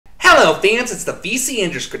Hello fans, it's the VC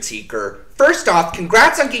Andrews Critiquer. First off,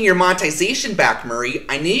 congrats on getting your monetization back, Murray.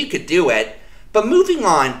 I knew you could do it. But moving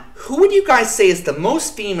on, who would you guys say is the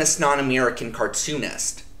most famous non-American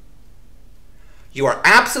cartoonist? You are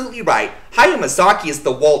absolutely right. Hayao Miyazaki is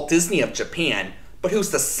the Walt Disney of Japan. But who's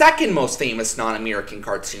the second most famous non-American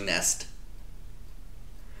cartoonist?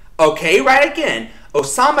 Okay, right again.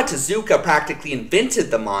 Osamu Tezuka practically invented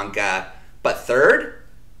the manga. But third?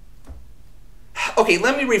 Okay,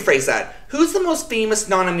 let me rephrase that. Who's the most famous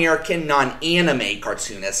non-American, non-anime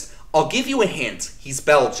cartoonist? I'll give you a hint. He's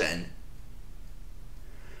Belgian.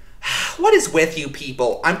 What is with you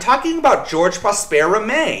people? I'm talking about George Prosper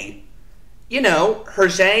Ramey. You know,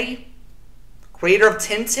 Herge, creator of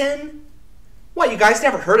Tintin. What, you guys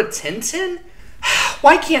never heard of Tintin?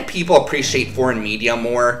 Why can't people appreciate foreign media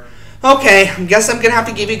more? Okay, I guess I'm gonna have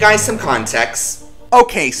to give you guys some context.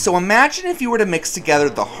 Okay, so imagine if you were to mix together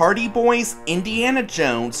the Hardy Boys, Indiana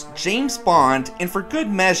Jones, James Bond, and for good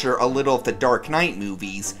measure a little of the Dark Knight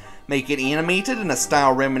movies. Make it animated in a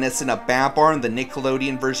style reminiscent of Babar and the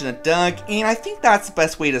Nickelodeon version of Doug, and I think that's the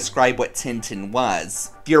best way to describe what Tintin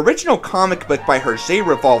was. The original comic book by Herge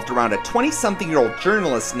revolved around a 20-something-year-old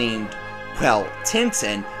journalist named, well,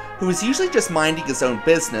 Tintin, who is usually just minding his own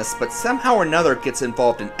business, but somehow or another gets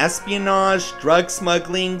involved in espionage, drug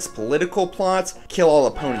smugglings, political plots, kill all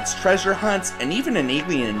opponents' treasure hunts, and even an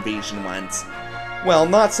alien invasion once. Well,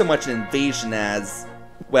 not so much an invasion as...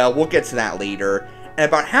 well, we'll get to that later. And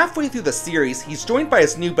about halfway through the series, he's joined by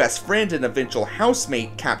his new best friend and eventual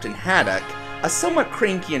housemate, Captain Haddock, a somewhat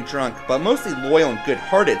cranky and drunk, but mostly loyal and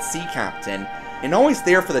good-hearted sea captain. And always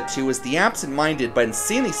there for the two is the absent-minded but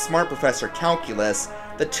insanely smart Professor Calculus,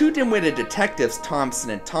 the two dim-witted detectives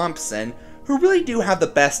Thompson and Thompson, who really do have the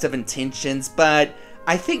best of intentions, but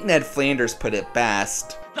I think Ned Flanders put it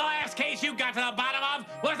best. The last case you got to the bottom of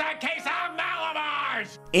was a case of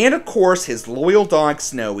Malabars! And of course, his loyal dog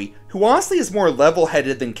Snowy, who honestly is more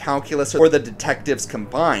level-headed than Calculus or the detectives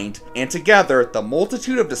combined, and together, the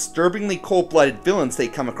multitude of disturbingly cold-blooded villains they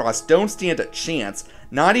come across don't stand a chance,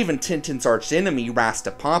 not even Tintin's archenemy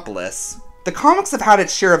Rastapopoulos. The comics have had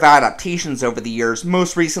its share of adaptations over the years,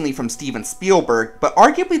 most recently from Steven Spielberg, but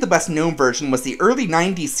arguably the best known version was the early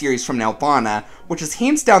 90s series from Nelvana, which is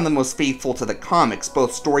hands down the most faithful to the comics,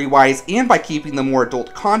 both story-wise and by keeping the more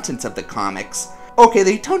adult content of the comics. Okay,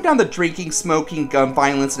 they toned down the drinking, smoking, gun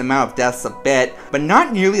violence, and amount of deaths a bit, but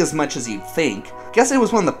not nearly as much as you'd think. Guess it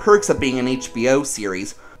was one of the perks of being an HBO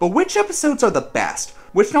series. But which episodes are the best?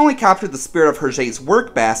 Which not only captured the spirit of Herge's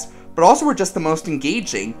work best, but also were just the most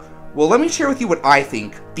engaging? Well, let me share with you what I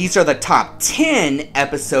think. These are the top 10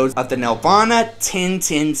 episodes of the Nelvana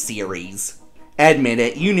Tintin series. Admit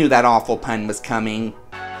it, you knew that awful pun was coming.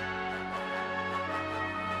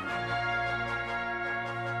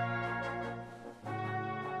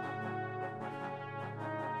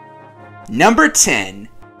 Number 10.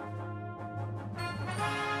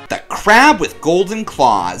 The Crab with Golden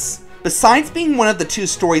Claws. Besides being one of the two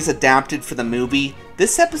stories adapted for the movie,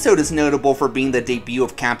 this episode is notable for being the debut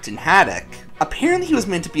of Captain Haddock. Apparently he was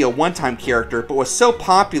meant to be a one-time character, but was so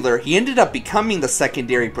popular he ended up becoming the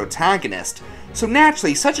secondary protagonist. So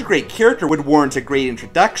naturally, such a great character would warrant a great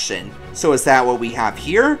introduction. So is that what we have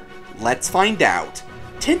here? Let's find out.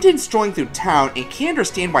 Tintin's strolling through town and can't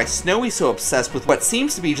understand why Snowy's so obsessed with what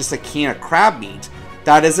seems to be just a can of crab meat.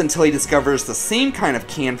 That is until he discovers the same kind of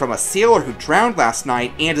can from a sailor who drowned last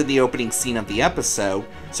night and in the opening scene of the episode.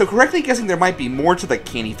 So correctly guessing there might be more to the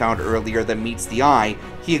can he found earlier than meets the eye,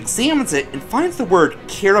 he examines it and finds the word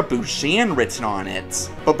Caraboujan written on it.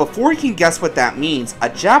 But before he can guess what that means, a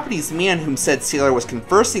Japanese man whom said sailor was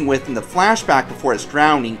conversing with in the flashback before his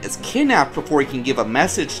drowning is kidnapped before he can give a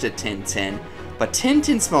message to Tintin. But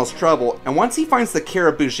Tintin smells trouble, and once he finds the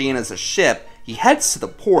Caraboujan as a ship, he heads to the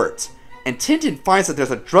port. And Tintin finds that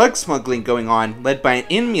there's a drug smuggling going on led by an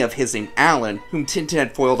enemy of his named Alan, whom Tintin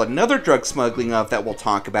had foiled another drug smuggling of that we'll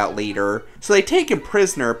talk about later. So they take him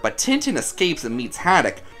prisoner, but Tintin escapes and meets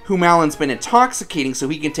Haddock, whom Alan's been intoxicating so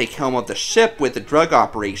he can take helm of the ship with the drug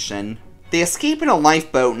operation. They escape in a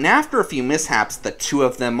lifeboat, and after a few mishaps, the two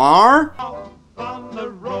of them are... on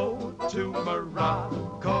the road to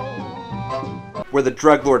Morocco, where the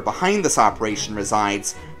drug lord behind this operation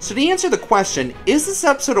resides. So to answer the question, is this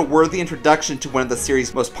episode a worthy introduction to one of the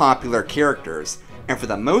series' most popular characters? And for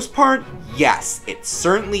the most part, yes, it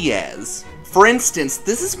certainly is. For instance,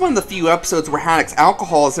 this is one of the few episodes where Haddock's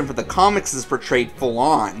alcoholism for the comics is portrayed full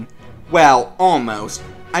on. Well, almost.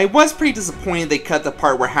 I was pretty disappointed they cut the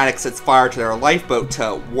part where Haddock sets fire to their lifeboat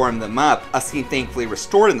to warm them up, a scene thankfully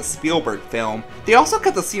restored in the Spielberg film. They also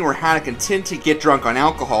cut the scene where Haddock and Tintin get drunk on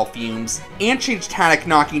alcohol fumes, and changed Haddock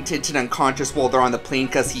knocking Tintin unconscious while they're on the plane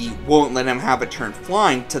because he won't let him have a turn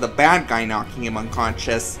flying to the bad guy knocking him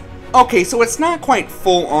unconscious. Okay, so it's not quite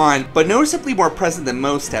full on, but noticeably more present than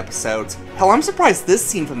most episodes. Hell, I'm surprised this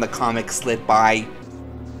scene from the comic slid by.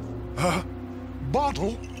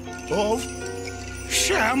 Bottle of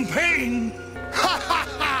champagne! Ha ha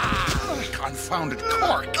ha! Confounded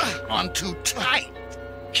cork! On too tight!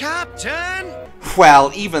 Captain! Well,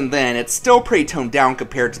 even then, it's still pretty toned down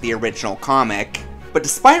compared to the original comic. But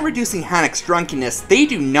despite reducing Haddock's drunkenness, they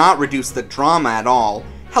do not reduce the drama at all.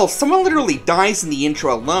 Hell, someone literally dies in the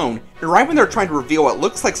intro alone, and right when they're trying to reveal what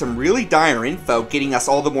looks like some really dire info, getting us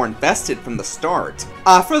all the more invested from the start.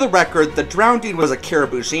 For the record, the drowned dude was a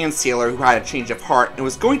Caraboudjan sailor who had a change of heart and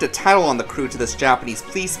was going to tattle on the crew to this Japanese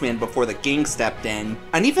policeman before the gang stepped in.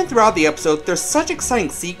 And even throughout the episode, there's such exciting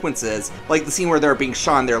sequences, like the scene where they're being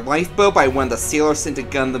shot in their lifeboat by one of the sailors sent to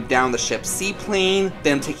gun them down the ship's seaplane,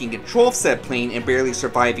 them taking control of said plane and barely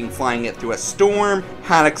surviving flying it through a storm,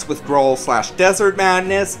 Haddock's withdrawal/desert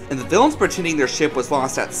madness, and the villains pretending their ship was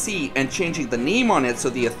lost at sea and changing the name on it so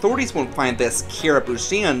the authorities won't find this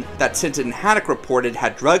Caraboudjan that Tintin and Haddock reported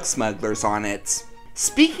had drug smugglers on it.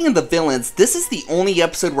 Speaking of the villains, this is the only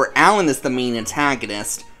episode where Alan is the main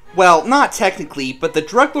antagonist. Well, not technically, but the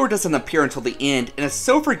drug lord doesn't appear until the end, and it's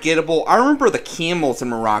so forgettable I remember the camels in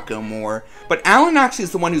Morocco more. But Alan actually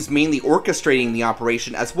is the one who's mainly orchestrating the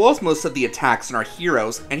operation as well as most of the attacks on our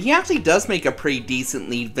heroes, and he actually does make a pretty decent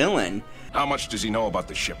lead villain. How much does he know about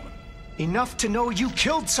the shipment? Enough to know you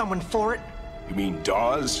killed someone for it. You mean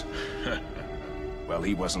Dawes? Well,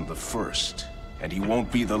 he wasn't the first, and he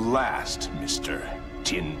won't be the last, Mr.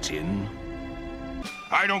 Tintin.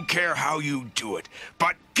 I don't care how you do it,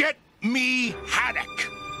 but get me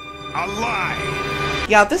Haddock alive!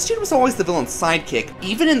 Yeah, this dude was always the villain's sidekick,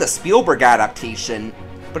 even in the Spielberg adaptation.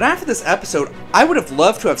 But after this episode, I would have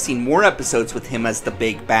loved to have seen more episodes with him as the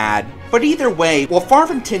big bad. But either way, while far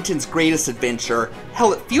from Tintin's greatest adventure,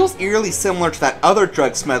 hell, it feels eerily similar to that other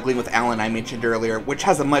drug smuggling with Alan I mentioned earlier, which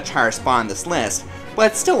has a much higher spot on this list,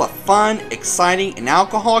 but it's still a fun, exciting, and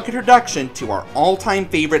alcoholic introduction to our all-time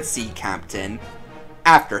favorite sea captain.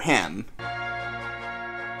 After him.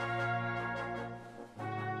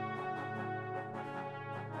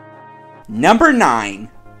 Number 9.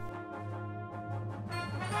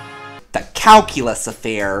 The Calculus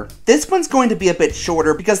Affair. This one's going to be a bit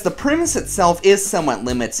shorter because the premise itself is somewhat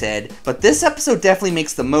limited, but this episode definitely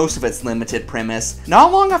makes the most of its limited premise.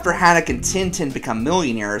 Not long after Haddock and Tintin become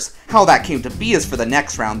millionaires, how that came to be is for the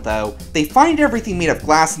next round though. They find everything made of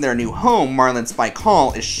glass in their new home, Marlin Spike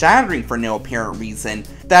Hall, is shattering for no apparent reason.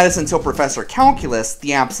 That is until Professor Calculus,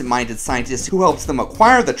 the absent-minded scientist who helps them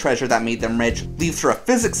acquire the treasure that made them rich, leaves for a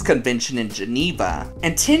physics convention in Geneva.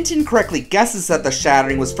 And Tintin correctly guesses that the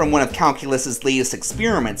shattering was from one of Calculus's latest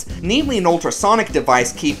experiments, namely an ultrasonic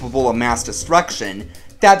device capable of mass destruction,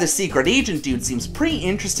 that the secret agent dude seems pretty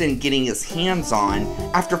interested in getting his hands on.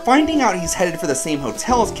 After finding out he's headed for the same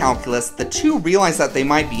hotel as Calculus, the two realize that they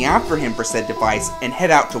might be after him for said device and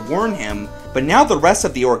head out to warn him. But now the rest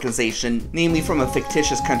of the organization, namely from a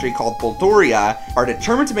fictitious country called Bulgaria, are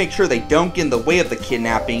determined to make sure they don't get in the way of the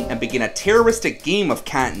kidnapping and begin a terroristic game of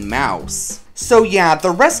cat and mouse. So yeah,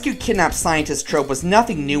 the rescue kidnapped scientist trope was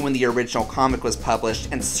nothing new when the original comic was published,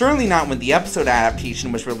 and certainly not when the episode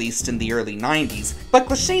adaptation was released in the early 90s. But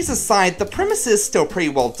cliches aside, the premise is still pretty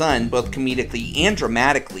well done, both comedically and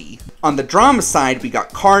dramatically. On the drama side, we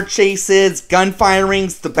got car chases,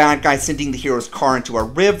 gunfirings, the bad guy sending the hero's car into a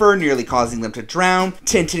river, nearly causing them to drown,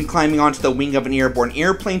 Tintin climbing onto the wing of an airborne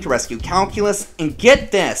airplane to rescue Calculus, and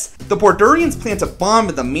get this, the Bordurians plant a bomb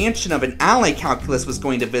in the mansion of an ally Calculus was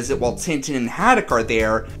going to visit while Tintin and Haddock are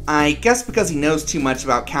there, I guess because he knows too much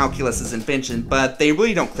about Calculus's invention, but they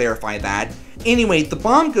really don't clarify that. Anyway, the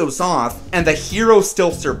bomb goes off, and the heroes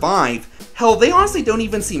still survive. Hell, they honestly don't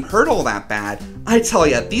even seem hurt all that bad. I tell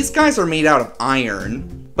ya, these guys are made out of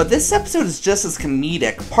iron. But this episode is just as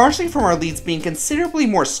comedic, partially from our leads being considerably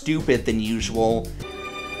more stupid than usual.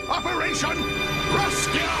 Operation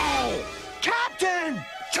Rescue! Captain!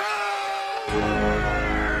 Charge!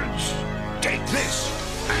 Take this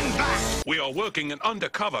and that! We are working an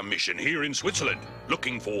undercover mission here in Switzerland,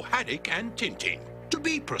 looking for Haddock and Tintin. To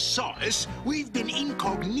be precise, we've been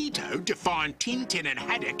incognito to find Tintin and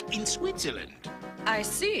Haddock in Switzerland. I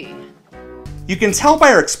see. You can tell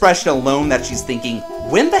by her expression alone that she's thinking,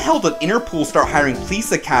 when the hell did Interpol start hiring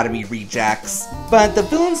Police Academy rejects? But the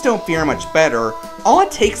villains don't fare much better. All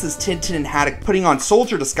it takes is Tintin and Haddock putting on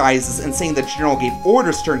soldier disguises and saying the general gave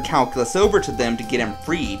orders to turn Calculus over to them to get him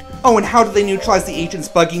freed. Oh, and how do they neutralize the agents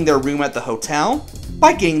bugging their room at the hotel?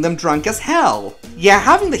 By getting them drunk as hell. Yeah,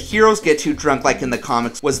 having the heroes get too drunk like in the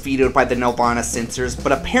comics was vetoed by the Nelvana censors,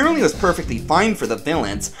 but apparently was perfectly fine for the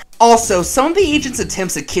villains. Also, some of the agents'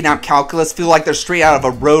 attempts to kidnap Calculus feel like they're straight out of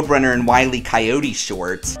a Roadrunner and Wile E. Coyote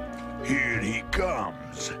short. Here he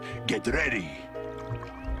comes. Get ready.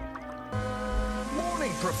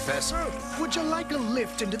 Morning, Professor. Would you like a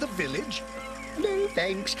lift into the village? No,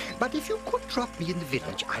 thanks. But if you could drop me in the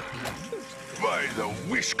village, I'd be honored. By the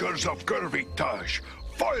whiskers of Gervitage,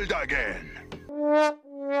 foiled again.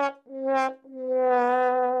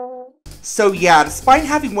 So yeah, despite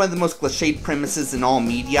having one of the most cliched premises in all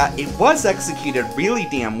media, it was executed really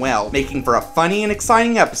damn well, making for a funny and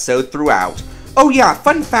exciting episode throughout. Oh yeah,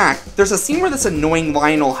 fun fact, there's a scene where this annoying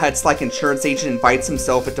Lionel Hutz-like insurance agent invites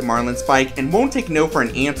himself into Marlin's bike and won't take no for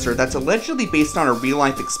an answer that's allegedly based on a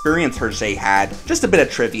real-life experience Herge had. Just a bit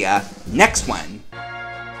of trivia. Next one.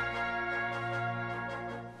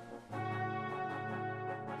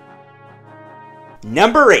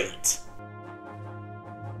 Number 8.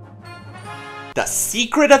 The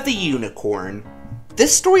Secret of the Unicorn.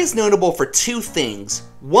 This story is notable for two things.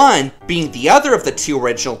 One, being the other of the two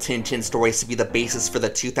original Tintin stories to be the basis for the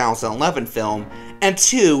 2011 film, and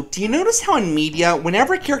two, do you notice how in media,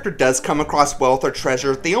 whenever a character does come across wealth or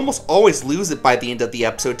treasure, they almost always lose it by the end of the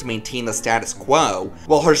episode to maintain the status quo?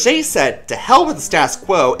 Well, Herge said, to hell with the status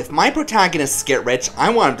quo, if my protagonists get rich,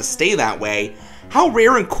 I want them to stay that way. How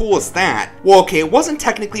rare and cool is that? Well, okay, it wasn't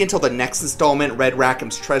technically until the next installment, Red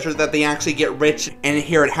Rackham's Treasure, that they actually get rich and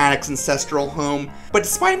inherit Haddock's ancestral home, but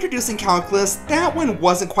despite introducing Calculus, that one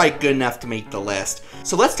wasn't quite good enough to make the list.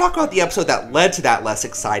 So let's talk about the episode that led to that less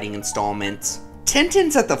exciting installment.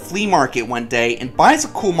 Tintin's at the flea market one day and buys a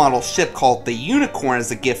cool model ship called the Unicorn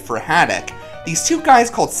as a gift for Haddock. These two guys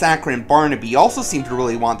called Saccharin and Barnaby also seem to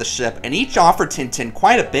really want the ship, and each offer Tintin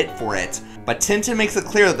quite a bit for it. But Tintin makes it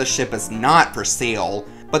clear that the ship is not for sale.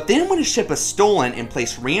 But then when his ship is stolen and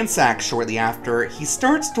placed ransacked shortly after, he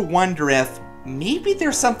starts to wonder if maybe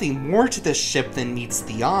there's something more to this ship than meets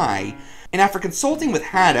the eye. And after consulting with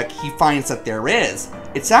Haddock, he finds that there is.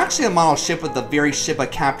 It's actually a model ship of the very ship a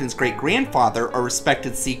captain's great-grandfather, a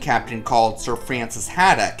respected sea captain called Sir Francis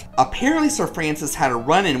Haddock. Apparently Sir Francis had a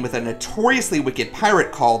run-in with a notoriously wicked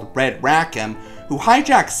pirate called Red Rackham, who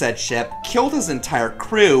hijacked said ship, killed his entire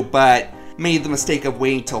crew, but made the mistake of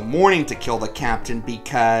waiting till morning to kill the captain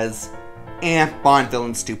because Bond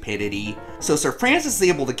villain stupidity. So Sir Francis is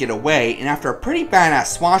able to get away, and after a pretty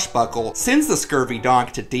badass swashbuckle, sends the scurvy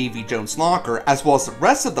dog to Davy Jones' locker, as well as the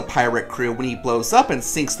rest of the pirate crew when he blows up and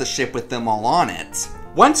sinks the ship with them all on it.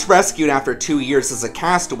 Once rescued after 2 years as a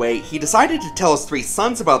castaway, he decided to tell his 3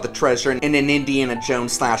 sons about the treasure in an Indiana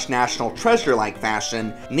Jones / National Treasure-like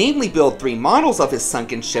fashion, namely build 3 models of his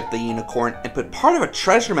sunken ship, the Unicorn, and put part of a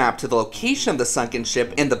treasure map to the location of the sunken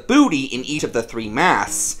ship and the booty in each of the 3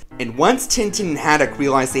 masts. And once Tintin and Haddock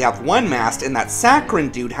realize they have one mast and that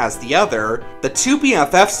Saccharin dude has the other, the 2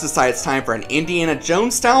 BFFs decide it's time for an Indiana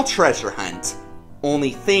Jones-style treasure hunt.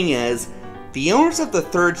 Only thing is, the owners of the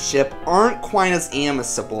 3rd ship aren't quite as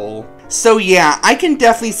amicable. So yeah, I can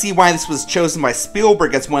definitely see why this was chosen by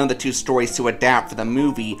Spielberg as one of the 2 stories to adapt for the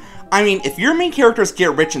movie. I mean, if your main characters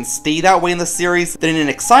get rich and stay that way in the series, then an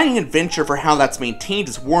exciting adventure for how that's maintained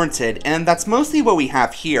is warranted, and that's mostly what we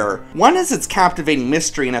have here. One is its captivating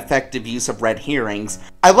mystery and effective use of red herrings.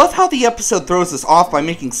 I love how the episode throws us off by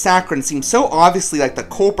making Saccharin seem so obviously like the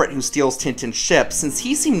culprit who steals Tintin's ship, since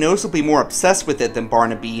he seemed noticeably more obsessed with it than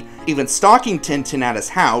Barnaby, even stalking Tintin at his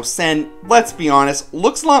house, and, let's be honest,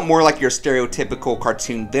 looks a lot more like your stereotypical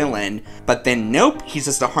cartoon villain. But then nope, he's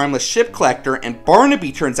just a harmless ship collector, and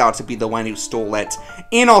Barnaby turns out to be the one who stole it,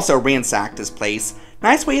 and also ransacked his place.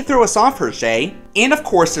 Nice way to throw us off, Herge. And of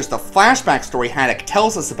course, there's the flashback story Haddock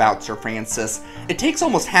tells us about Sir Francis. It takes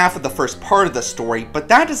almost half of the first part of the story, but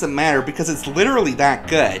that doesn't matter because it's literally that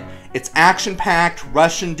good. It's action-packed,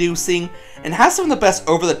 rush-inducing, and has some of the best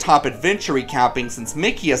over-the-top adventure recapping since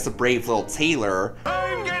Mickey as the brave little tailor.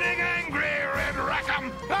 I'm getting angry, Red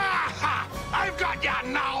Rackham. Ah, I've got ya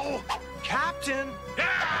now. Captain!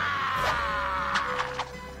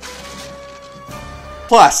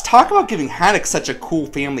 Plus, talk about giving Haddock such a cool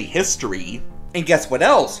family history. And guess what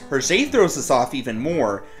else? Herge throws us off even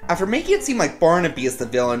more. After making it seem like Barnaby is the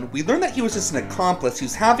villain, we learn that he was just an accomplice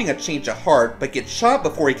who's having a change of heart but gets shot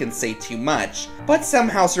before he can say too much, but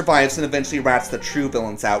somehow survives and eventually rats the true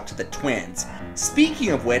villains out to the twins.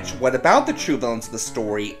 Speaking of which, what about the true villains of the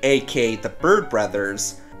story, aka the Bird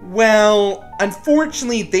Brothers? Well,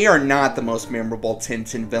 unfortunately they are not the most memorable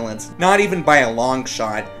Tintin villains, not even by a long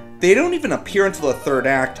shot. They don't even appear until the third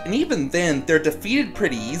act, and even then, they're defeated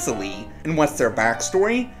pretty easily. And what's their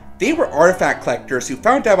backstory? They were artifact collectors who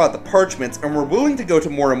found out about the parchments and were willing to go to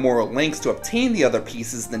more immoral lengths to obtain the other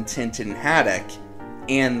pieces than Tintin and Haddock.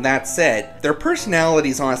 And that said, their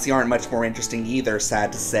personalities honestly aren't much more interesting either,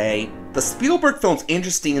 sad to say. The Spielberg film's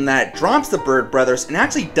interesting in that it drops the Bird Brothers and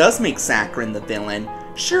actually does make Sakharine the villain.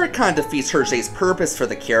 Sure, it kinda defeats Herge's purpose for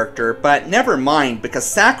the character, but never mind, because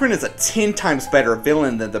Sakharine is a 10 times better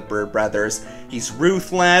villain than the Bird Brothers. He's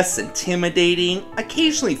ruthless, intimidating,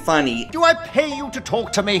 occasionally funny. Do I pay you to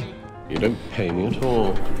talk to me? You don't pay me at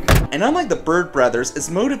all. And unlike the Bird Brothers,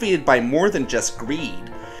 is motivated by more than just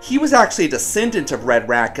greed. He was actually a descendant of Red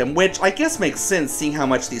Rackham, which I guess makes sense seeing how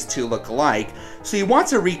much these two look alike, so he wants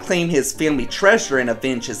to reclaim his family treasure and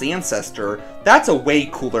avenge his ancestor. That's a way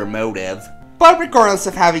cooler motive. But regardless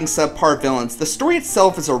of having subpar villains, the story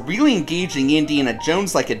itself is a really engaging Indiana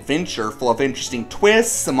Jones-like adventure full of interesting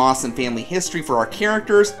twists, some awesome family history for our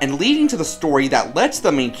characters, and leading to the story that led to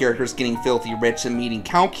the main characters getting filthy rich and meeting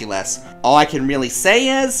Calculus. All I can really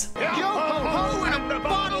say is... Yo-ho-ho and a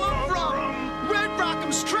bottle of rum! Red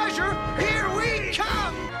Rockham's treasure, here we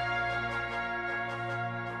come!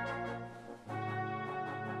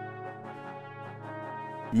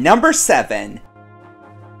 Number 7.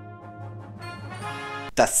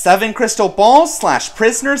 The 7 Crystal Balls /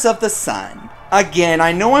 Prisoners of the Sun. Again,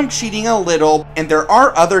 I know I'm cheating a little, and there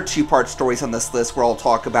are other two-part stories on this list where I'll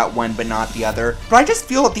talk about one but not the other, but I just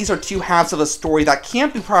feel that these are two halves of a story that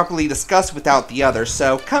can't be properly discussed without the other,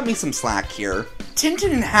 so cut me some slack here.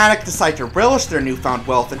 Tintin and Haddock decide to relish their newfound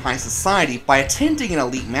wealth in high society by attending an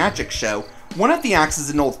elite magic show. One of the acts is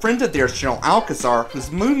an old friend of theirs, General Alcazar, who's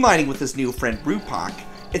moonlighting with his new friend Rupak.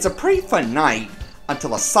 It's a pretty fun night,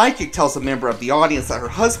 until a psychic tells a member of the audience that her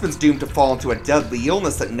husband's doomed to fall into a deadly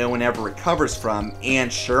illness that no one ever recovers from,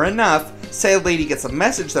 and sure enough, said lady gets a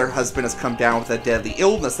message that her husband has come down with a deadly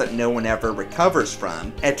illness that no one ever recovers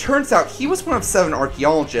from. It turns out he was one of 7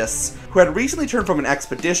 archaeologists who had recently returned from an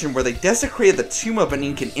expedition where they desecrated the tomb of an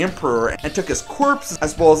Incan emperor and took his corpse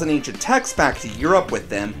as well as an ancient text back to Europe with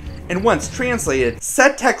them. And once translated,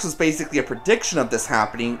 said text was basically a prediction of this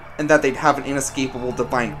happening, and that they'd have an inescapable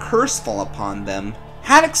divine curse fall upon them.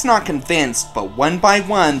 Haddock's not convinced, but one by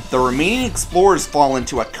one, the remaining explorers fall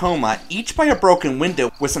into a coma, each by a broken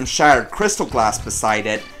window with some shattered crystal glass beside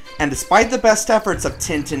it. And despite the best efforts of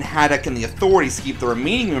Tintin, Haddock, and the authorities to keep the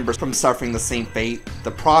remaining members from suffering the same fate,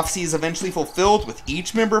 the prophecy is eventually fulfilled, with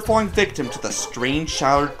each member falling victim to the strange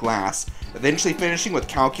shattered glass, eventually finishing with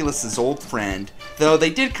Calculus's old friend, though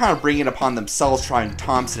they did kind of bring it upon themselves trying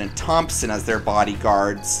Thompson and Thompson as their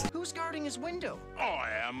bodyguards. Who's guarding his window? I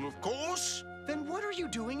am, of course. Then what are you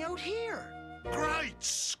doing out here? Great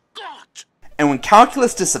Scott! And when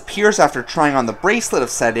Calculus disappears after trying on the bracelet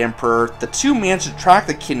of said emperor, the two manage to track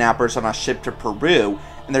the kidnappers on a ship to Peru,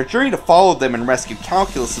 and their journey to follow them and rescue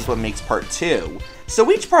Calculus is what makes part 2.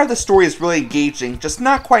 So each part of the story is really engaging, just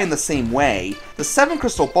not quite in the same way. The 7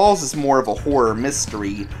 Crystal Balls is more of a horror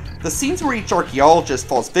mystery. The scenes where each archaeologist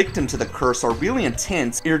falls victim to the curse are really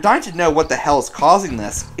intense, and you're dying to know what the hell is causing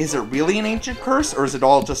this. Is it really an ancient curse, or is it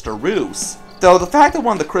all just a ruse? Though the fact that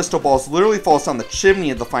one of the crystal balls literally falls down the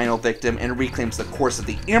chimney of the final victim and reclaims the corpse of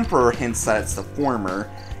the Emperor hints that it's the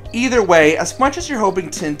former. Either way, as much as you're hoping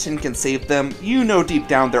Tintin can save them, you know deep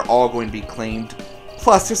down they're all going to be claimed.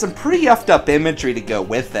 Plus, there's some pretty effed up imagery to go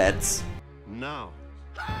with it. Now.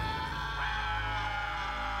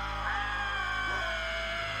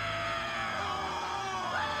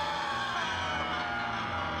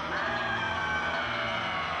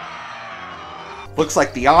 Looks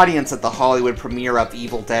like the audience at the Hollywood premiere of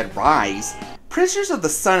Evil Dead Rise. Prisoners of the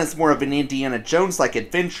Sun is more of an Indiana Jones-like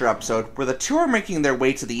adventure episode where the two are making their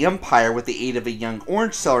way to the Empire with the aid of a young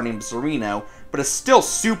orange seller named Zorino, but is still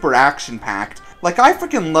super action-packed. Like, I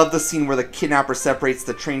freaking love the scene where the kidnapper separates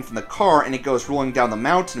the train from the car and it goes rolling down the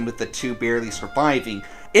mountain with the two barely surviving.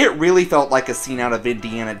 It really felt like a scene out of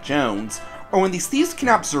Indiana Jones. Or when these thieves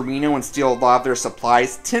kidnap Zorino and steal a lot of their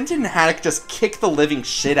supplies, Tintin and Haddock just kick the living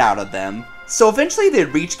shit out of them. So eventually they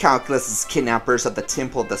reach Calculus's kidnappers at the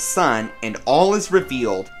Temple of the Sun, and all is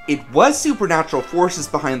revealed. It was supernatural forces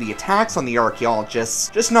behind the attacks on the archaeologists,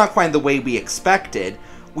 just not quite the way we expected.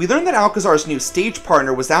 we learn that Alcazar's new stage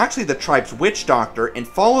partner was actually the tribe's witch doctor and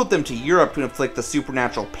followed them to Europe to inflict the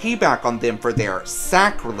supernatural payback on them for their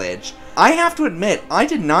sacrilege. I have to admit, I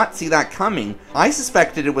did not see that coming. I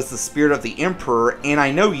suspected it was the spirit of the Emperor, and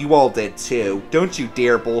I know you all did too. Don't you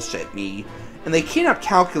dare bullshit me. And they kidnapped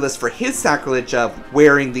Calculus for his sacrilege of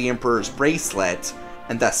wearing the Emperor's bracelet,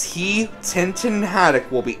 and thus he, Tintin, and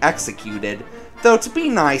Haddock will be executed. Though to be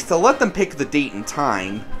nice, they'll let them pick the date and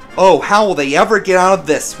time. Oh, how will they ever get out of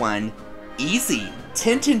this one? Easy.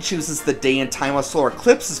 Tintin chooses the day and time a solar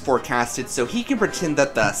eclipse is forecasted so he can pretend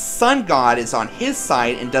that the sun god is on his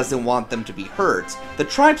side and doesn't want them to be hurt. The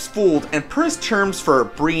tribe's fooled, and per his terms for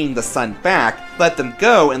bringing the sun back, let them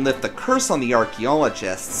go and lift the curse on the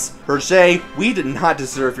archaeologists. Herge, we did not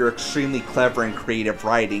deserve your extremely clever and creative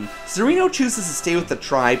writing. Zorino chooses to stay with the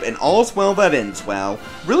tribe, and all's well that ends well.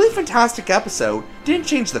 Really fantastic episode. Didn't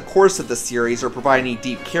change the course of the series or provide any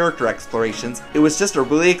deep character explorations. It was just a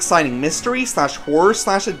really exciting mystery / horror /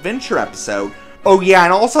 adventure episode. Oh yeah,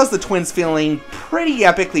 and also has the twins feeling pretty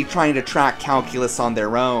epically trying to track Calculus on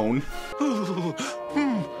their own.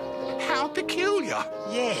 How peculiar.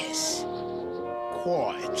 Yes,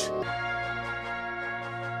 quite.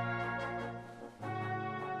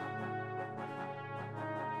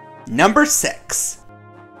 Number 6.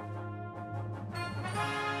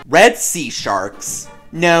 Red Sea Sharks.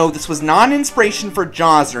 No, this was not an inspiration for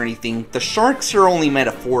Jaws or anything. The sharks are only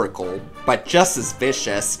metaphorical, but just as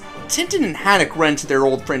vicious. Tintin and Haddock run to their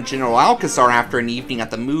old friend General Alcazar after an evening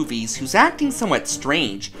at the movies, who's acting somewhat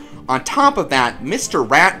strange. On top of that, Mr.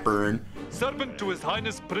 Ratburn, servant to His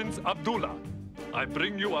Highness Prince Abdullah, I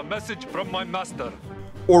bring you a message from my master.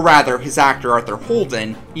 Or rather, his actor Arthur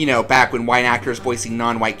Holden, you know, back when white actors voicing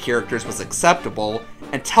non-white characters was acceptable,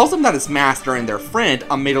 and tells him that his master and their friend,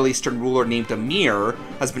 a Middle Eastern ruler named Amir,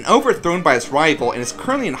 has been overthrown by his rival and is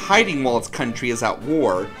currently in hiding while his country is at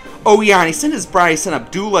war. Oh yeah, and he sent his bride son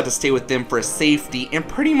Abdullah to stay with them for his safety, and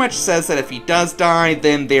pretty much says that if he does die,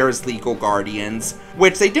 then they're his legal guardians.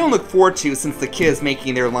 Which they don't look forward to since the kid is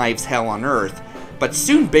making their lives hell on Earth. But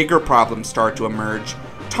soon bigger problems start to emerge.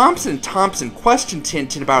 Thompson and Thompson question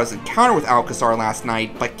Tintin about his encounter with Alcazar last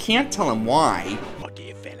night, but can't tell him why. My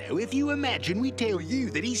dear fellow, if you imagine we tell you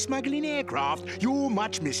that he's smuggling aircraft, you're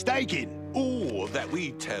much mistaken. Or that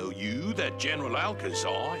we tell you that General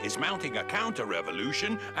Alcazar is mounting a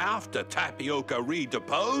counter-revolution after Tapioca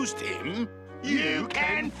re-deposed him. You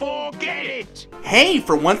can forget it. Hey,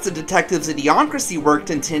 for once the detective's idiocracy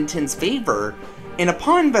worked in Tintin's favor. And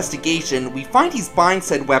upon investigation, we find he's buying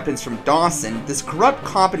said weapons from Dawson, this corrupt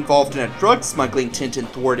cop involved in a drug smuggling Tintin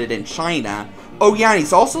thwarted in China. Oh yeah, and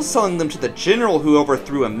he's also selling them to the general who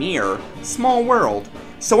overthrew Amir. Small world.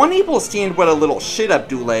 So unable to stand what a little shit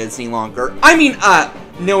Abdullah is any longer,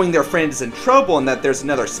 knowing their friend is in trouble and that there's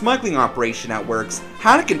another smuggling operation at works,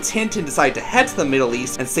 Haddock and Tintin decide to head to the Middle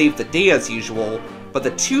East and save the day as usual. But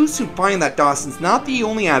the two soon find that Dawson's not the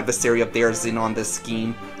only adversary of theirs in on this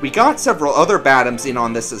scheme. We got several other Badams in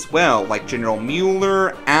on this as well, like General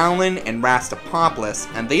Mueller, Allen, and Rastapopoulos,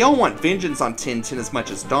 and they all want vengeance on Tintin as much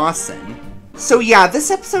as Dawson. So yeah,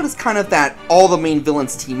 this episode is kind of that all the main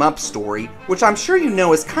villains team up story, which I'm sure you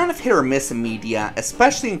know is kind of hit or miss in media,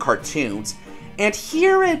 especially in cartoons. And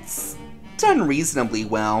here it's done reasonably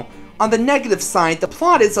well. On the negative side, the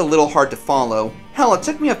plot is a little hard to follow. Hell, it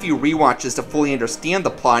took me a few rewatches to fully understand the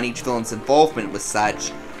plot and each villain's involvement with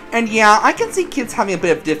such. And yeah, I can see kids having a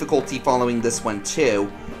bit of difficulty following this one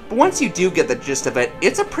too. But once you do get the gist of it,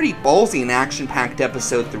 it's a pretty ballsy and action-packed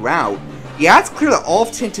episode throughout. Yeah, it's clear that all of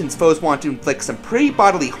Tintin's foes want to inflict some pretty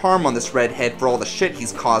bodily harm on this redhead for all the shit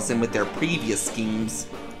he's caused them with their previous schemes.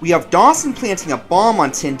 We have Dawson planting a bomb on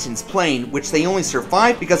Tintin's plane, which they only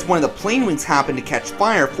survived because one of the plane wings happened to catch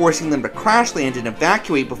fire, forcing them to crash land and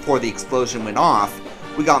evacuate before the explosion went off.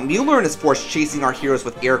 We got Mueller and his force chasing our heroes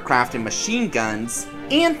with aircraft and machine guns,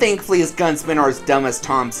 and thankfully his gunsmen are as dumb as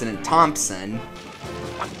Thompson and Thompson.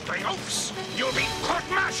 Andreos, you'll be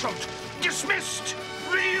court-martialed, dismissed,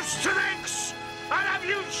 reduced to ranks, and have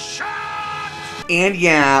you shot! And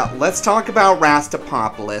yeah, let's talk about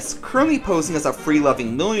Rastapopoulos, currently posing as a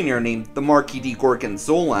free-loving millionaire named the Marquis de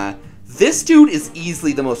Gorgonzola. This dude is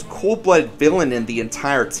easily the most cold-blooded villain in the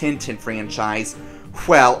entire Tintin franchise.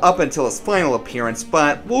 Well, up until his final appearance,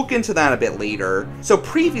 but we'll get into that a bit later. So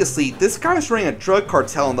previously, this guy was running a drug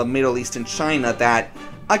cartel in the Middle East and China that,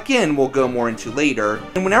 again, we'll go more into later.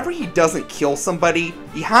 And whenever he doesn't kill somebody,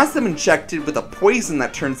 he has them injected with a poison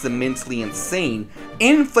that turns them mentally insane,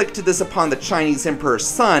 and inflicted this upon the Chinese Emperor's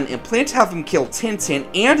son and planned to have him kill Tintin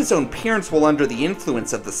and his own parents while under the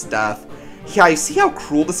influence of the stuff. Yeah, you see how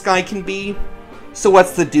cruel this guy can be? So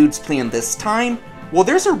what's the dude's plan this time? Well,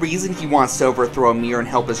 there's a reason he wants to overthrow Amir and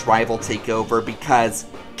help his rival take over, because,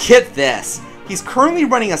 get this, he's currently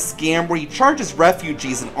running a scam where he charges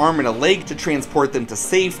refugees an arm and a leg to transport them to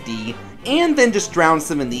safety, and then just drowns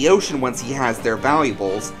them in the ocean once he has their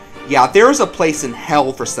valuables. Yeah, there's a place in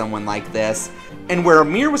hell for someone like this, and where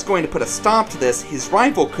Amir was going to put a stop to this, his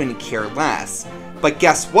rival couldn't care less. But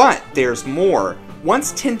guess what? There's more.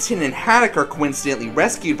 Once Tintin and Haddock are coincidentally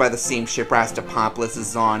rescued by the same ship Rastapopoulos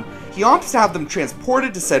is on, he opts to have them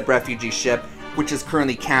transported to said refugee ship, which is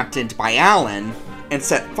currently captained by Alan, and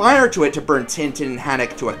set fire to it to burn Tintin and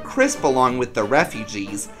Haddock to a crisp along with the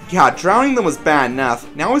refugees. Yeah, drowning them was bad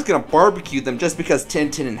enough, now he's gonna barbecue them just because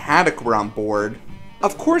Tintin and Haddock were on board.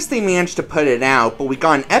 Of course they managed to put it out, but we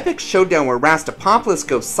got an epic showdown where Rastapopoulos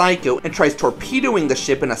goes psycho and tries torpedoing the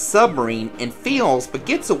ship in a submarine, and fails, but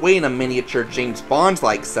gets away in a miniature James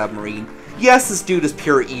Bond-like submarine. Yes, this dude is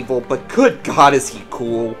pure evil, but good god is he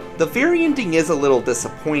cool. The very ending is a little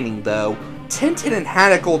disappointing though. Tintin and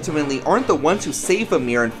Haddock ultimately aren't the ones who save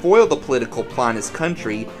Amir and foil the political plot in his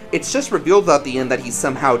country. It's just revealed at the end that he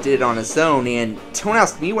somehow did it on his own, and don't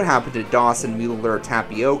ask me what happened to Dawson, Mueller, or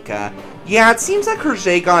Tapioca. Yeah, it seems like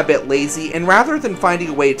Herge got a bit lazy, and rather than finding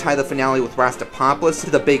a way to tie the finale with Rastapopoulos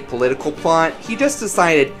to the big political plot, he just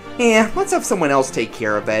decided, let's have someone else take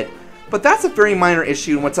care of it. But that's a very minor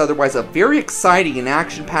issue in what's otherwise a very exciting and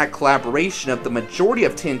action-packed collaboration of the majority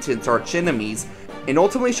of Tintin's arch-enemies, and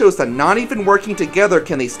ultimately shows that not even working together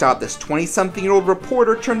can they stop this 20-something-year-old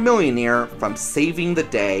reporter turned millionaire from saving the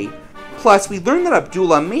day. Plus, we learn that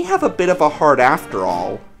Abdullah may have a bit of a heart after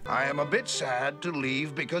all. I am a bit sad to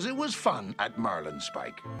leave because it was fun at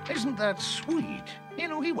Marlinspike. Isn't that sweet? You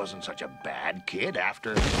know, he wasn't such a bad kid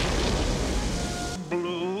after...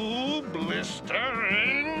 Blue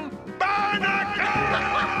blistering barnacle!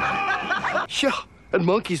 Yeah, and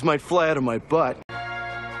monkeys might fly out of my butt.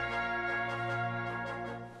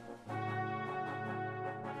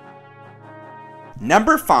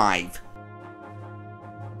 Number 5.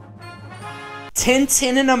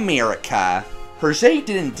 Tintin in America. Herge did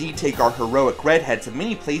indeed take our heroic redhead to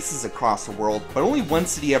many places across the world, but only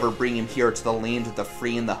once did he ever bring him here to the land of the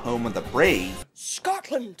free and the home of the brave.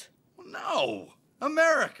 Scotland! No,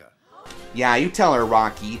 America. Yeah, you tell her,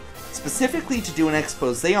 Rocky. Specifically to do an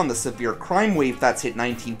expose on the severe crime wave that's hit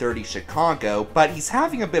 1930 Chicago, but he's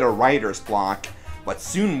having a bit of writer's block. But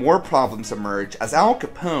soon more problems emerge as Al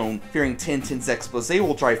Capone, fearing Tintin's expose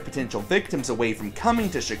will drive potential victims away from coming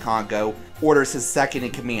to Chicago, orders his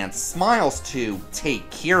second-in-command, Smiles, to take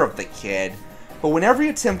care of the kid. But when every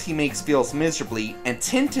attempt he makes fails miserably, and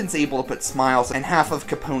Tintin's able to put Smiles and half of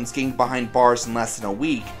Capone's gang behind bars in less than a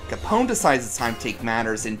week, Capone decides it's time to take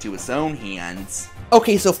matters into his own hands.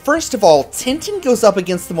 Okay, so first of all, Tintin goes up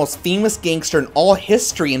against the most famous gangster in all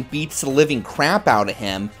history and beats the living crap out of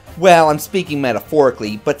him. Well, I'm speaking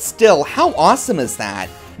metaphorically, but still, how awesome is that?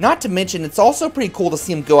 Not to mention, it's also pretty cool to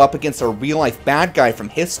see him go up against a real-life bad guy from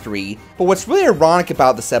history. But what's really ironic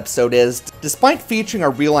about this episode is, despite featuring a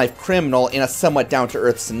real-life criminal in a somewhat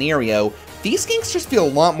down-to-earth scenario, these gangsters feel a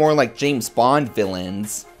lot more like James Bond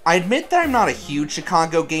villains. I admit that I'm not a huge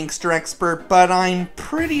Chicago gangster expert, but I'm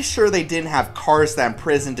pretty sure they didn't have cars that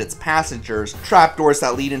imprisoned its passengers, trapdoors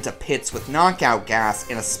that lead into pits with knockout gas,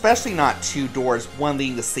 and especially not two doors, one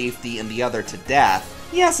leading to safety and the other to death.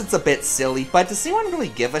 Yes, it's a bit silly, but does anyone really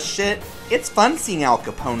give a shit? It's fun seeing Al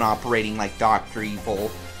Capone operating like Dr. Evil.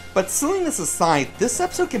 But silliness aside, this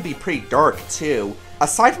episode can be pretty dark too.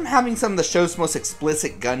 Aside from having some of the show's most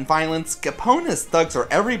explicit gun violence, Capone and his thugs are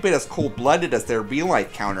every bit as cold-blooded as their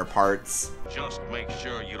real-life counterparts. Just make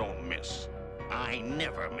sure you don't miss. I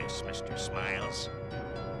never miss, Mr. Smiles.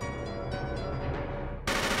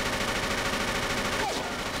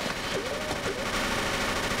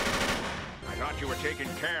 I thought you were taking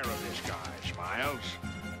care of this guy, Smiles.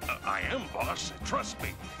 I am, boss. Trust me.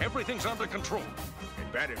 Everything's under control.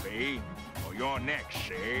 It better be, or you're next,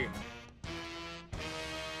 see?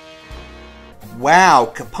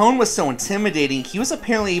 Wow, Capone was so intimidating, he was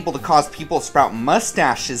apparently able to cause people to sprout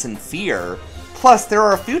mustaches in fear. Plus, there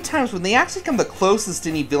are a few times when they actually come the closest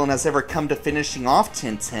any villain has ever come to finishing off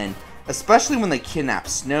Tintin, especially when they kidnap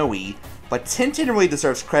Snowy. But Tintin really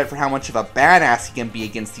deserves credit for how much of a badass he can be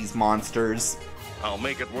against these monsters. I'll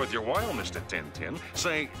make it worth your while, Mr. Tintin.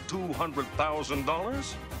 Say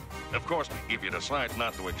 $200,000? Of course, if you decide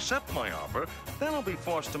not to accept my offer, then I'll be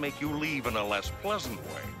forced to make you leave in a less pleasant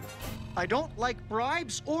way. I don't like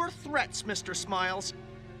bribes or threats, Mr. Smiles.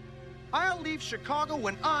 I'll leave Chicago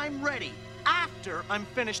when I'm ready, after I'm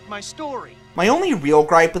finished my story. My only real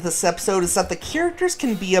gripe with this episode is that the characters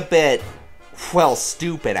can be a bit well,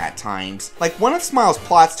 stupid at times. Like, one of Smile's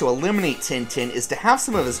plots to eliminate Tintin is to have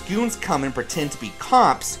some of his goons come and pretend to be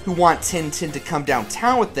cops who want Tintin to come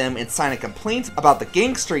downtown with them and sign a complaint about the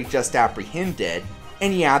gangster he just apprehended.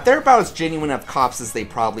 And yeah, they're about as genuine of cops as they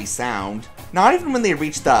probably sound. Not even when they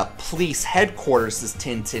reach the police headquarters does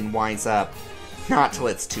Tintin wise up. Not till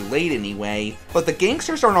it's too late anyway. But the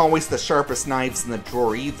gangsters aren't always the sharpest knives in the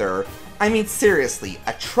drawer either. I mean, seriously,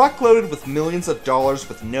 a truck loaded with millions of dollars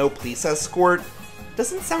with no police escort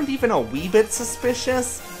doesn't sound even a wee bit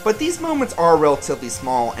suspicious. But these moments are relatively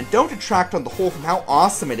small and don't detract on the whole from how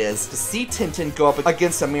awesome it is to see Tintin go up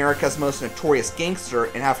against America's most notorious gangster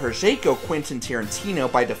and have Herge go Quentin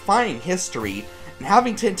Tarantino by defying history and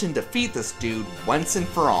having Tintin defeat this dude once and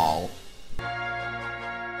for all.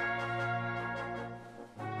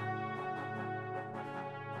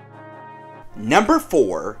 Number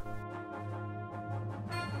 4.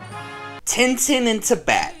 Tintin in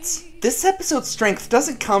Tibet. This episode's strength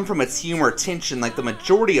doesn't come from its humor or tension like the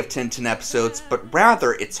majority of Tintin episodes, but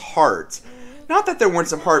rather its heart. Not that there weren't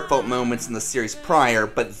some heartfelt moments in the series prior,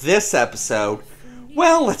 but this episode,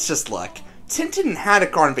 well, let's just look. Tintin and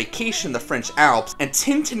Haddock are on vacation in the French Alps, and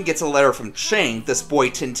Tintin gets a letter from Cheng, this boy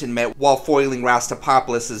Tintin met while foiling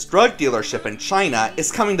Rastapopoulos' drug dealership in China,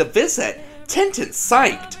 is coming to visit. Tintin's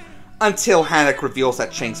psyched. Until Haddock reveals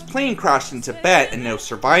that Cheng's plane crashed in Tibet and no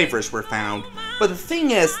survivors were found. But the thing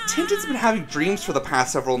is, Tintin's been having dreams for the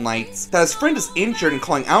past several nights that his friend is injured and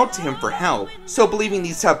calling out to him for help. So believing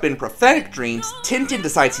these to have been prophetic dreams, Tintin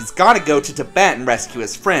decides he's gotta go to Tibet and rescue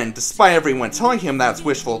his friend, despite everyone telling him that's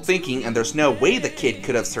wishful thinking and there's no way the kid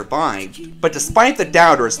could have survived. But despite the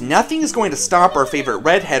doubters, nothing is going to stop our favorite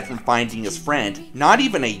redhead from finding his friend, not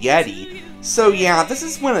even a Yeti. So yeah, this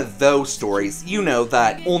is one of those stories, you know,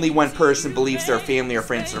 that only one person believes their family or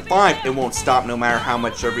friends survived and won't stop no matter how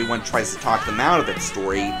much everyone tries to talk them out of its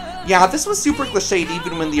story. Yeah, this was super cliched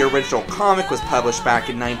even when the original comic was published back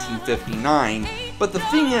in 1959, but the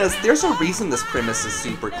thing is, there's a reason this premise is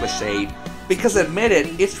super cliched. Because admit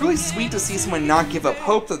it, it's really sweet to see someone not give up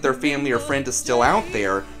hope that their family or friend is still out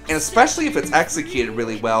there, and especially if it's executed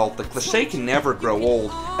really well, the cliche can never grow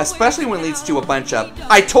old, especially when it leads to a bunch of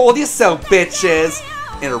 "I told you so, bitches!"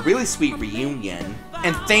 and a really sweet reunion.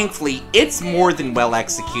 And thankfully, it's more than well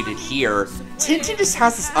executed here. Tintin just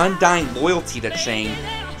has this undying loyalty to Cheng.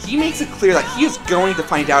 He makes it clear that he is going to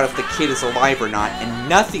find out if the kid is alive or not, and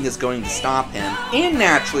nothing is going to stop him. And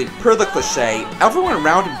naturally, per the cliche, everyone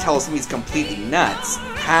around him tells him he's completely nuts.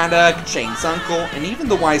 Haddock, Cheng's uncle, and even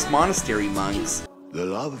the wise monastery monks. The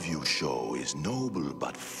love you show is noble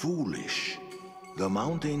but foolish. The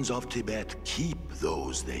mountains of Tibet keep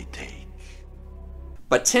those they take.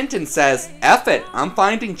 But Tintin says, F it, I'm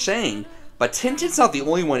finding Cheng. But Tintin's not the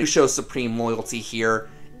only one who shows supreme loyalty here.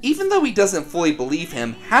 Even though he doesn't fully believe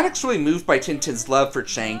him, Haddock's really moved by Tintin's love for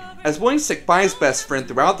Cheng, as willing to stick by his best friend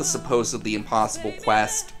throughout the supposedly impossible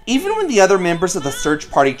quest. Even when the other members of the search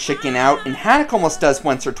party chicken out, and Haddock almost does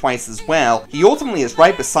once or twice as well, he ultimately is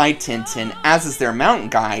right beside Tintin, as is their mountain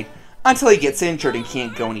guide, until he gets injured and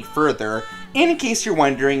can't go any further. And in case you're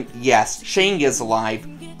wondering, yes, Cheng is alive.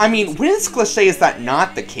 I mean, when is cliche is that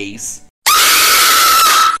not the case?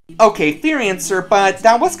 Okay, fair answer, but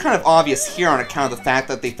that was kind of obvious here on account of the fact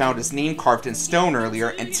that they found his name carved in stone earlier,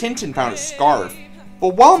 and Tintin found his scarf.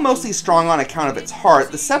 But while mostly strong on account of its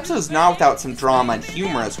heart, this episode is not without some drama and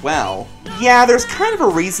humor as well. Yeah, there's kind of a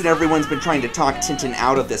reason everyone's been trying to talk Tintin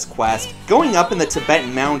out of this quest. Going up in the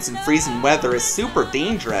Tibetan mountains in freezing weather is super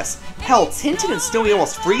dangerous. Hell, Tintin and Snowy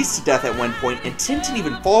almost freeze to death at one point, and Tintin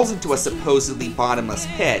even falls into a supposedly bottomless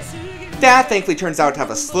pit. That thankfully turns out to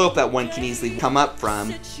have a slope that one can easily come up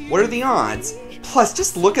from. What are the odds? Plus,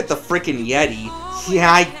 just look at the frickin' Yeti.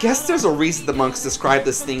 Yeah, I guess there's a reason the monks describe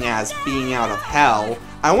this thing as being out of hell.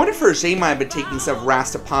 I wonder if Herge might have been taking some of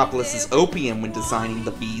Rastapopoulos' opium when designing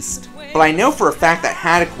the beast. But I know for a fact that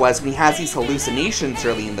Haddock was when he has these hallucinations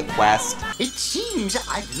early in the quest. It seems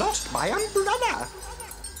I've lost my umbrella.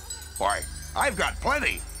 Why, I've got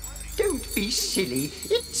plenty. Don't be silly.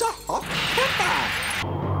 It's a hot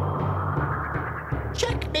pepper.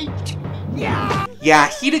 Checkmate! Yeah! Yeah,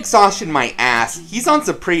 heat exhaustion my ass. He's on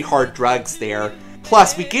some pretty hard drugs there.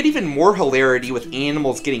 Plus, we get even more hilarity with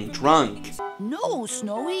animals getting drunk. No,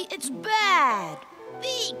 Snowy, it's bad.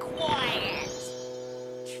 Be quiet.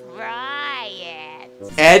 Try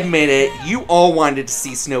it. Admit it, you all wanted to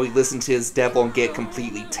see Snowy listen to his devil and get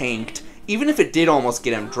completely tanked, even if it did almost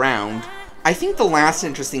get him drowned. I think the last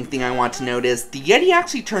interesting thing I want to note is, the Yeti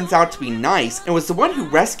actually turns out to be nice, and was the one who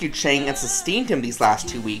rescued Cheng and sustained him these last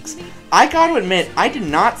 2 weeks. I gotta admit, I did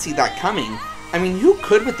not see that coming. I mean, who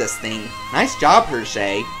could with this thing? Nice job,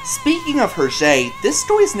 Herge. Speaking of Herge, this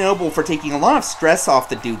story is notable for taking a lot of stress off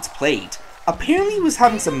the dude's plate. Apparently he was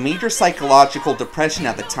having some major psychological depression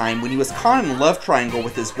at the time when he was caught in a love triangle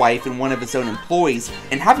with his wife and one of his own employees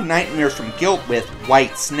and having nightmares from guilt with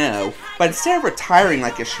white snow. But instead of retiring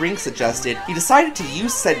like his shrink suggested, he decided to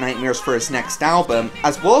use said nightmares for his next album,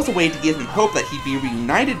 as well as a way to give him hope that he'd be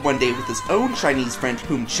reunited one day with his own Chinese friend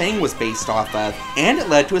whom Chang was based off of, and it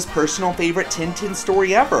led to his personal favorite Tintin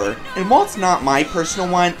story ever. And while it's not my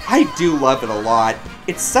personal one, I do love it a lot.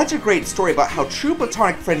 It's such a great story about how true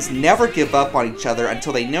platonic friends never give up on each other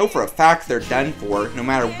until they know for a fact they're done for, no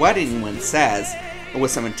matter what anyone says. And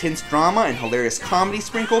with some intense drama and hilarious comedy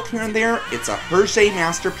sprinkled here and there, it's a Herge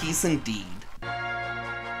masterpiece indeed.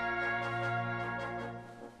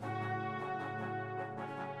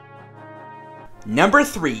 Number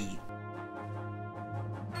 3.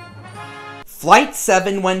 Flight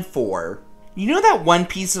 714. You know that one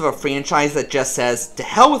piece of a franchise that just says, to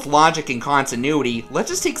hell with logic and continuity, let's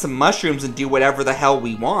just take some mushrooms and do whatever the hell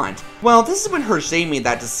we want? Well, this is when Herge made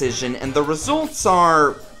that decision, and the results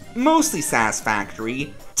are mostly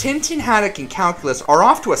satisfactory. Tintin, Haddock, and Calculus are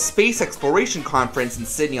off to a space exploration conference in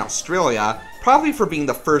Sydney, Australia, probably for being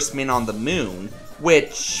the first men on the moon,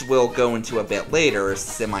 which we'll go into a bit later,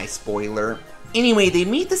 semi-spoiler. Anyway, they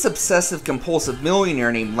meet this obsessive-compulsive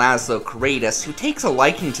millionaire named Laszlo Karatas, who takes a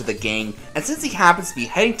liking to the gang, and since he happens to be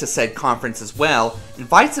heading to said conference as well,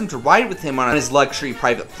 invites them to ride with him on his luxury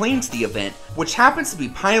private plane to the event, which happens to be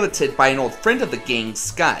piloted by an old friend of the gang,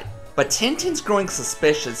 Scud. But Tintin's growing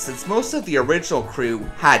suspicious since most of the original crew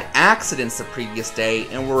had accidents the previous day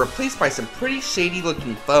and were replaced by some pretty